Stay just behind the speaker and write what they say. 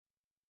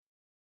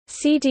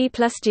CD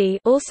plus G,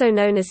 also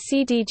known as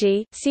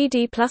CDG,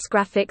 CD plus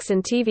graphics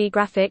and TV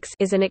graphics,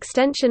 is an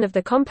extension of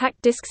the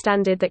compact disc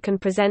standard that can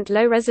present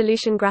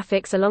low-resolution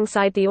graphics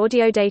alongside the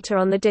audio data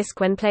on the disc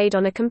when played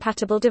on a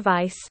compatible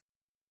device.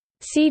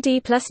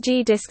 CD plus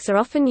G discs are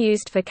often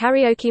used for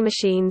karaoke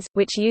machines,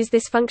 which use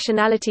this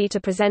functionality to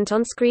present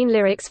on-screen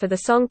lyrics for the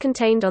song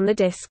contained on the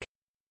disc.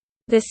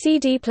 The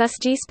CD plus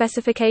G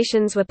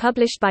specifications were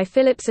published by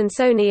Philips and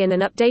Sony in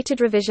an updated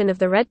revision of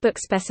the Red Book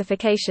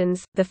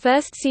specifications. The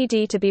first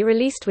CD to be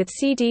released with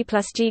CD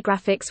plus G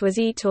graphics was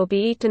Eat or Be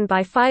Eaten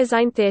by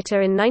Firesign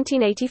Theatre in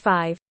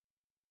 1985.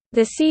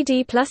 The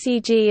CD plus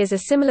EG is a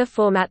similar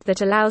format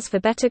that allows for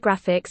better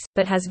graphics,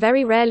 but has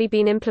very rarely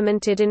been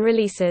implemented in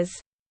releases.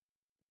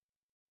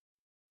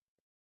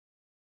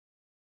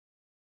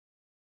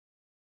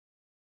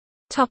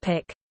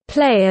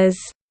 Players.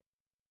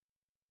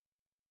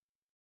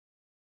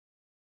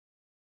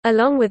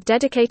 Along with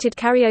dedicated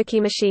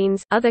karaoke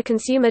machines, other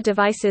consumer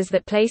devices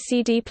that play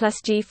CD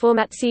plus G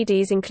format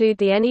CDs include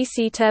the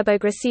NEC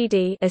TurboGra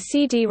CD, a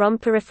CD-ROM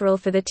peripheral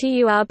for the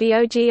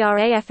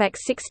TURBOGRA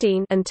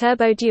FX16, and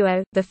Turbo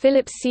Duo, the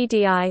Philips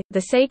CDI,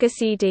 the Sega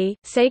CD,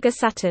 Sega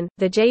Saturn,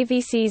 the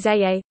JVC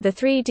ZA, the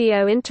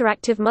 3DO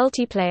Interactive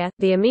Multiplayer,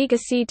 the Amiga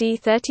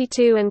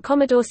CD32 and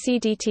Commodore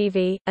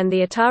CD-TV, and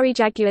the Atari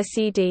Jaguar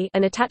CD,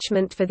 an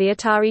attachment for the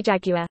Atari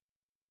Jaguar.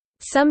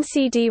 Some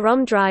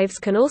CD-ROM drives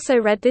can also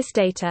read this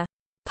data.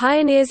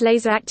 Pioneer's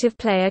laser-active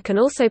player can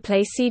also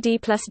play CD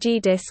plus G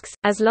discs,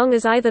 as long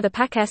as either the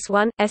PAC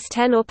S1,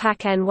 S10 or PAC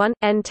N1,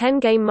 N10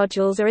 game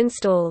modules are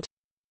installed.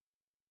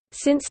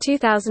 Since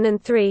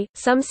 2003,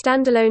 some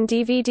standalone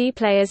DVD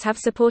players have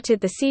supported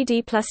the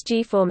CD plus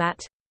G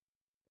format.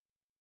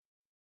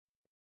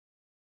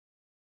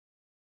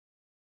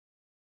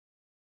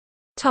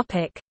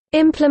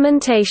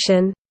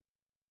 Implementation.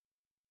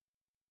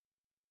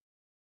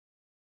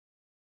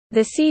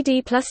 The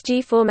CD plus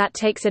G format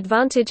takes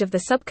advantage of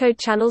the subcode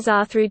channels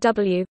R through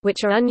W,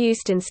 which are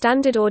unused in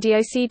standard audio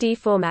CD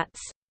formats.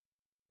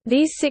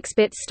 These 6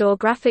 bits store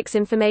graphics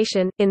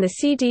information. In the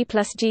CD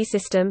plus G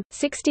system,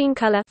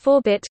 16-color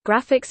 4-bit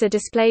graphics are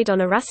displayed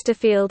on a raster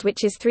field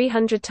which is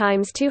 300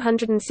 x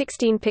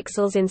 216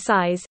 pixels in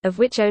size, of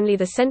which only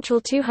the central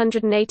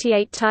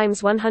 288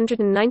 x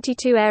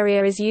 192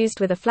 area is used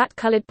with a flat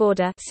colored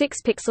border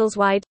 6 pixels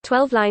wide,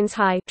 12 lines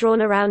high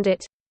drawn around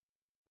it.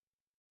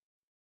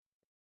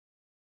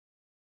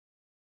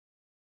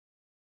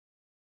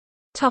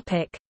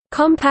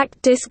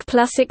 Compact disc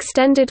plus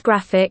extended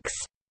graphics.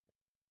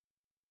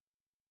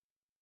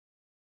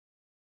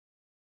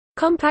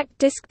 Compact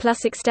disc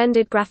plus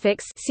extended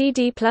graphics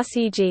 (CD plus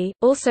EG),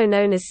 also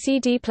known as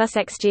CD plus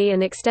XG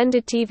and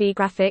extended TV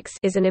graphics,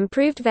 is an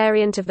improved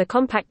variant of the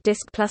compact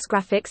disc plus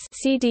graphics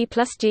 (CD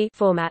plus G)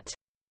 format.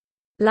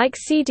 Like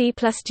CD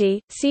plus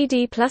G,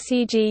 CD plus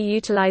EG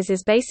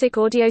utilizes basic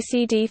audio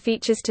CD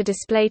features to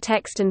display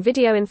text and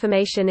video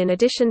information in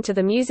addition to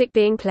the music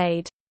being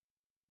played.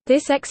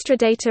 This extra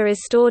data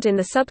is stored in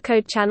the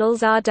subcode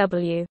channels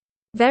RW.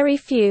 Very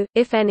few,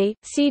 if any,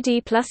 CD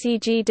plus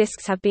EG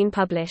discs have been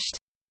published.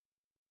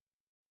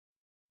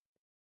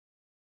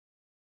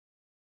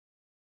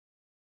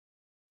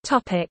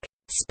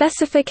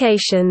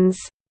 Specifications.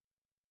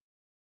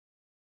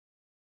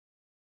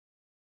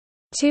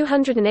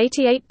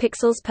 288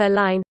 pixels per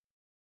line,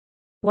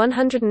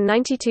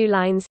 192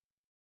 lines,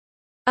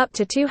 up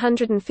to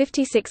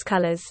 256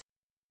 colors.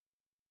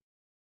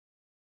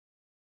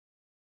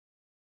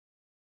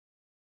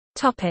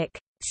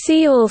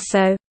 See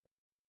also: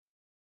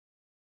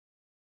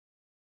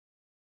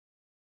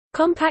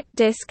 compact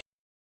disc,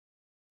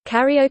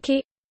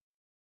 karaoke,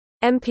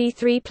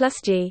 MP3 plus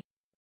G.